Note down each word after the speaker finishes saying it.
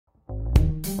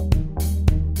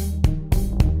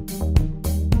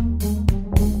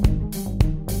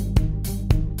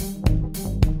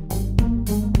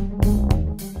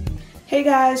Hey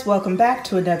guys, welcome back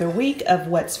to another week of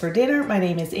What's for Dinner. My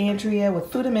name is Andrea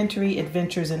with Foodamentary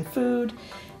Adventures in Food.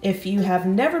 If you have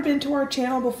never been to our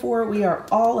channel before, we are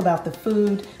all about the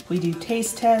food. We do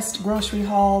taste tests, grocery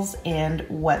hauls, and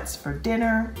what's for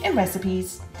dinner and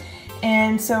recipes.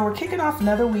 And so we're kicking off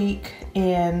another week,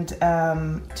 and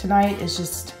tonight is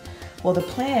just, well, the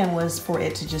plan was for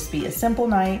it to just be a simple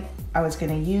night. I was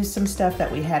gonna use some stuff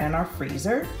that we had in our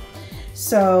freezer.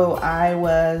 So I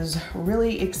was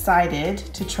really excited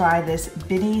to try this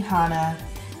Benihana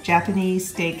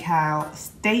Japanese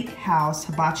steakhouse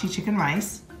hibachi chicken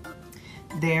rice.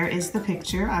 There is the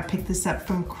picture. I picked this up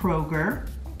from Kroger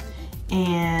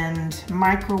and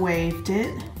microwaved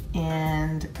it,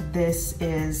 and this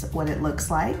is what it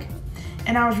looks like.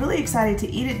 And I was really excited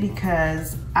to eat it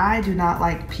because I do not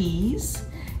like peas,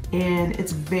 and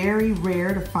it's very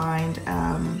rare to find,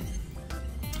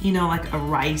 you know, like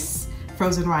a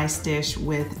frozen rice dish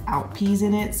without peas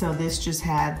in it. So this just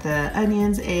had the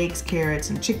onions, eggs,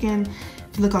 carrots, and chicken.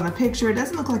 If you look on the picture, it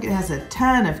doesn't look like it has a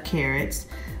ton of carrots,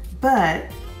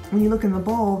 but when you look in the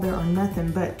bowl, there are nothing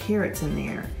but carrots in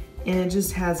there. And it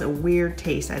just has a weird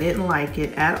taste. I didn't like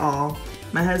it at all.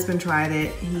 My husband tried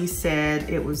it. He said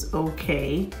it was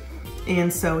okay.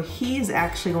 And so he's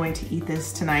actually going to eat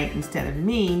this tonight instead of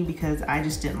me because I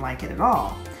just didn't like it at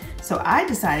all. So I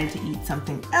decided to eat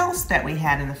something else that we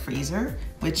had in the freezer,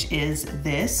 which is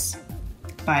this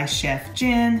by Chef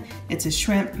Jen. It's a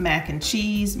shrimp mac and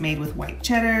cheese made with white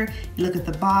cheddar. You look at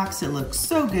the box, it looks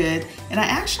so good. And I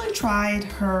actually tried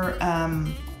her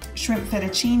shrimp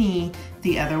fettuccine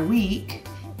the other week,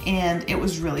 and it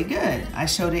was really good. I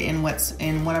showed it in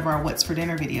one of our What's for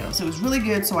Dinner videos. It was really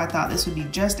good, so I thought this would be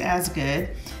just as good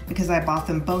because I bought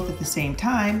them both at the same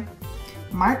time,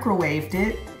 microwaved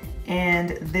it,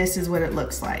 and this is what it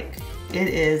looks like. It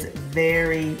is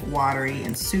very watery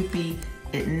and soupy.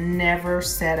 It never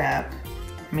set up.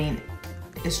 I mean,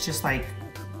 it's just like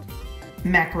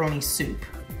macaroni soup.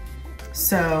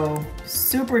 So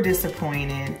super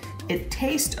disappointed. It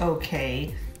tastes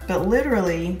okay, but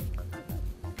literally,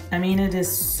 I mean, it is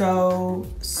so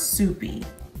soupy.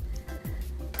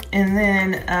 And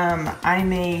then I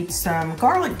made some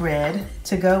garlic bread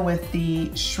to go with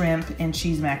the shrimp and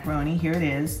cheese macaroni. Here it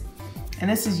is. And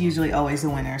this is usually always a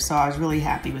winner, so I was really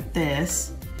happy with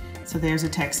this. So there's a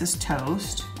Texas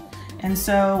toast. And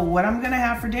so what I'm gonna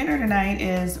have for dinner tonight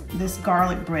is this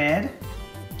garlic bread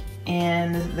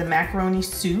and the macaroni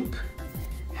soup.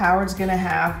 Howard's gonna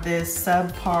have this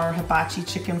subpar hibachi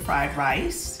chicken fried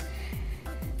rice.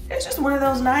 It's just one of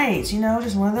those nights, you know,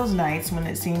 just one of those nights when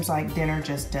it seems like dinner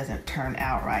just doesn't turn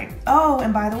out right. Oh,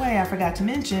 and by the way, I forgot to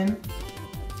mention,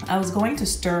 I was going to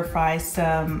stir fry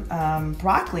some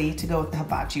broccoli to go with the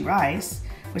hibachi rice,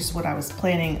 which is what I was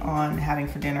planning on having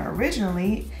for dinner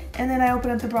originally. And then I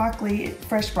opened up the broccoli,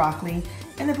 fresh broccoli,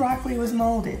 and the broccoli was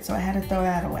molded, so I had to throw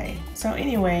that away. So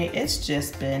anyway, it's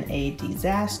just been a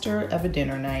disaster of a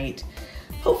dinner night.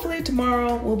 Hopefully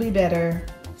tomorrow will be better.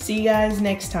 See you guys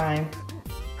next time.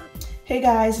 Hey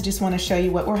guys, I just want to show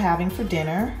you what we're having for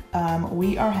dinner.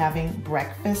 We are having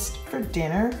breakfast for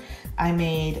dinner. I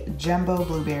made jumbo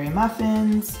blueberry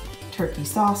muffins, turkey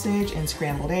sausage, and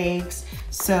scrambled eggs.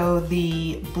 So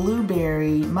the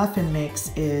blueberry muffin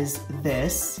mix is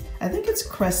this. I think it's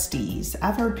Krusteaz.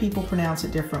 I've heard people pronounce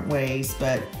it different ways,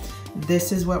 but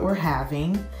this is what we're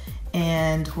having.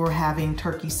 And we're having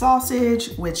turkey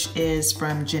sausage, which is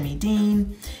from Jimmy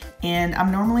Dean. And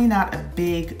I'm normally not a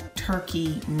big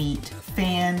turkey meat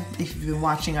fan. If you've been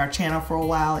watching our channel for a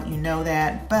while, you know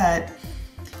that. But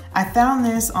I found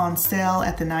this on sale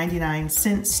at the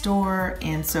 99-cent store,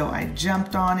 and so I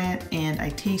jumped on it and I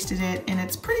tasted it, and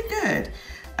it's pretty good.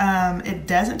 It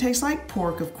doesn't taste like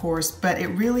pork, of course, but it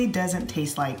really doesn't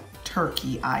taste like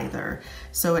turkey either.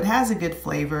 So it has a good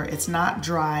flavor. It's not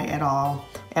dry at all,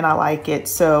 and I like it.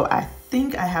 So I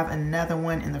think I have another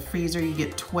one in the freezer. You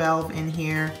get 12 in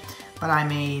here, but I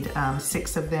made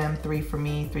 6 of them, 3 for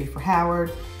me, 3 for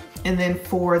Howard. And then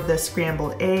for the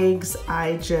scrambled eggs,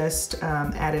 I just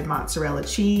added mozzarella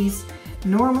cheese.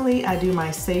 Normally I do my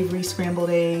savory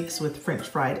scrambled eggs with French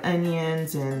fried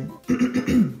onions and,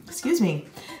 excuse me,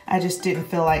 I just didn't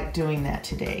feel like doing that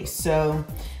today. So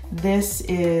this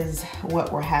is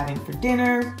what we're having for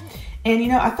dinner. And you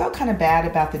know, I felt kind of bad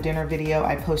about the dinner video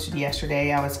I posted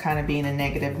yesterday. I was kind of being a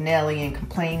negative Nelly and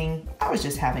complaining. I was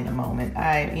just having a moment.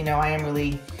 I am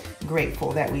really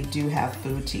grateful that we do have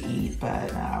food to eat,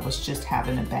 but I was just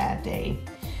having a bad day.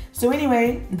 So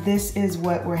anyway, this is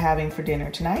what we're having for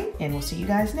dinner tonight, and we'll see you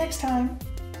guys next time.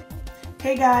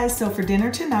 Hey guys, so for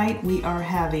dinner tonight we are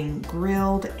having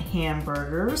grilled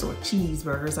hamburgers, or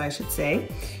cheeseburgers I should say.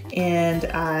 And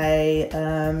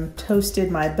I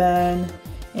toasted my bun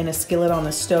in a skillet on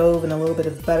the stove and a little bit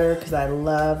of butter because I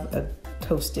love a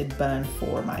toasted bun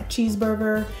for my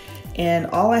cheeseburger. And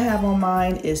all I have on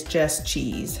mine is just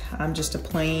cheese. I'm just a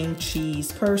plain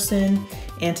cheese person.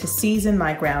 And to season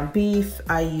my ground beef,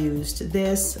 I used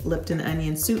this Lipton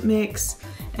onion soup mix.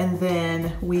 And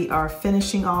then we are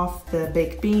finishing off the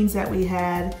baked beans that we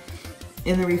had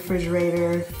in the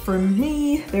refrigerator. For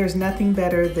me, there's nothing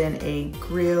better than a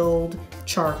grilled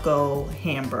charcoal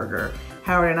hamburger.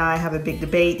 Howard and I have a big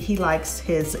debate. He likes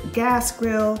his gas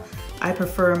grill. I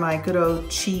prefer my good old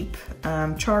cheap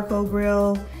charcoal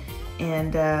grill.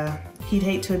 And he'd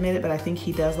hate to admit it, but I think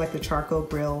he does like the charcoal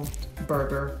grill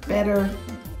burger better.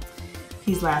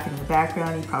 He's laughing in the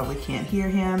background. You probably can't hear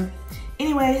him.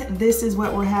 Anyway, this is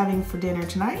what we're having for dinner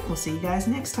tonight. We'll see you guys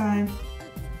next time.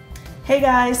 Hey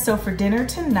guys, so for dinner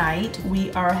tonight,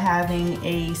 we are having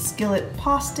a skillet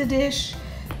pasta dish.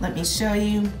 Let me show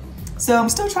you. So I'm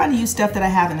still trying to use stuff that I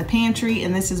have in the pantry,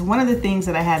 and this is one of the things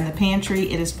that I had in the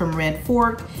pantry. It is from Red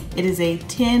Fork. It is a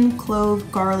 10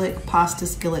 clove garlic pasta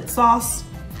skillet sauce.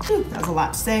 Whew, that was a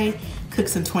lot to say.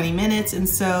 Cooks in 20 minutes, and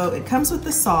so it comes with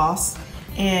the sauce.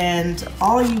 And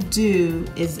all you do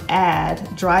is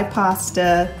add dry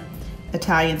pasta,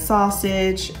 Italian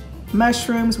sausage,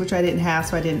 mushrooms, which I didn't have,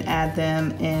 so I didn't add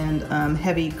them, and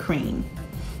heavy cream.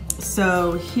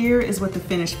 So here is what the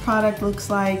finished product looks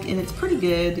like, and it's pretty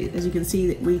good. As you can see,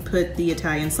 that we put the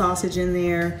Italian sausage in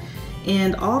there,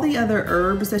 and all the other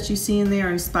herbs that you see in there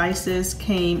and spices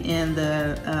came in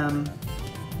the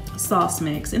sauce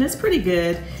mix, and it's pretty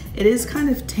good. It is kind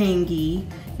of tangy,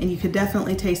 and you could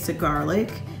definitely taste the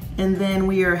garlic. And then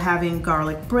we are having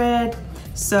garlic bread.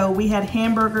 So we had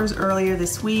hamburgers earlier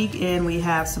this week, and we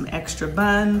have some extra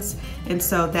buns. And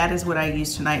so that is what I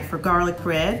used tonight for garlic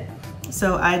bread.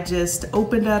 So I just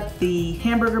opened up the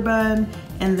hamburger bun,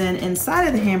 and then inside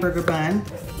of the hamburger bun,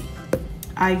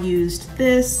 I used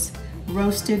this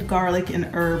roasted garlic and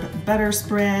herb butter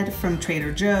spread from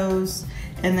Trader Joe's.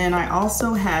 And then I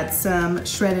also had some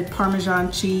shredded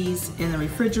Parmesan cheese in the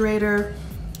refrigerator.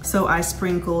 So I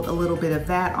sprinkled a little bit of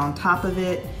that on top of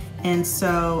it. And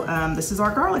so this is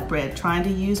our garlic bread, trying to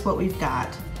use what we've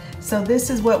got. So this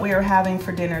is what we are having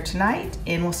for dinner tonight,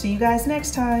 and we'll see you guys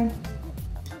next time.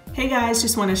 Hey guys,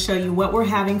 just want to show you what we're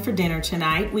having for dinner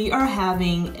tonight. We are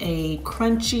having a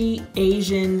crunchy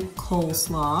Asian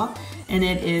coleslaw, and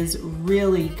it is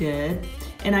really good.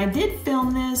 And I did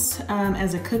film this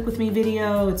as a cook with me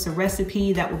video. It's a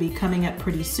recipe that will be coming up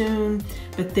pretty soon,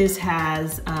 but this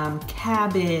has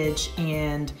cabbage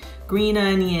and green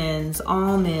onions,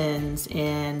 almonds,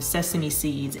 and sesame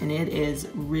seeds, and it is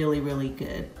really, really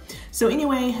good. So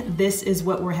anyway, this is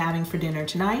what we're having for dinner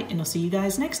tonight, and I'll see you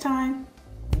guys next time.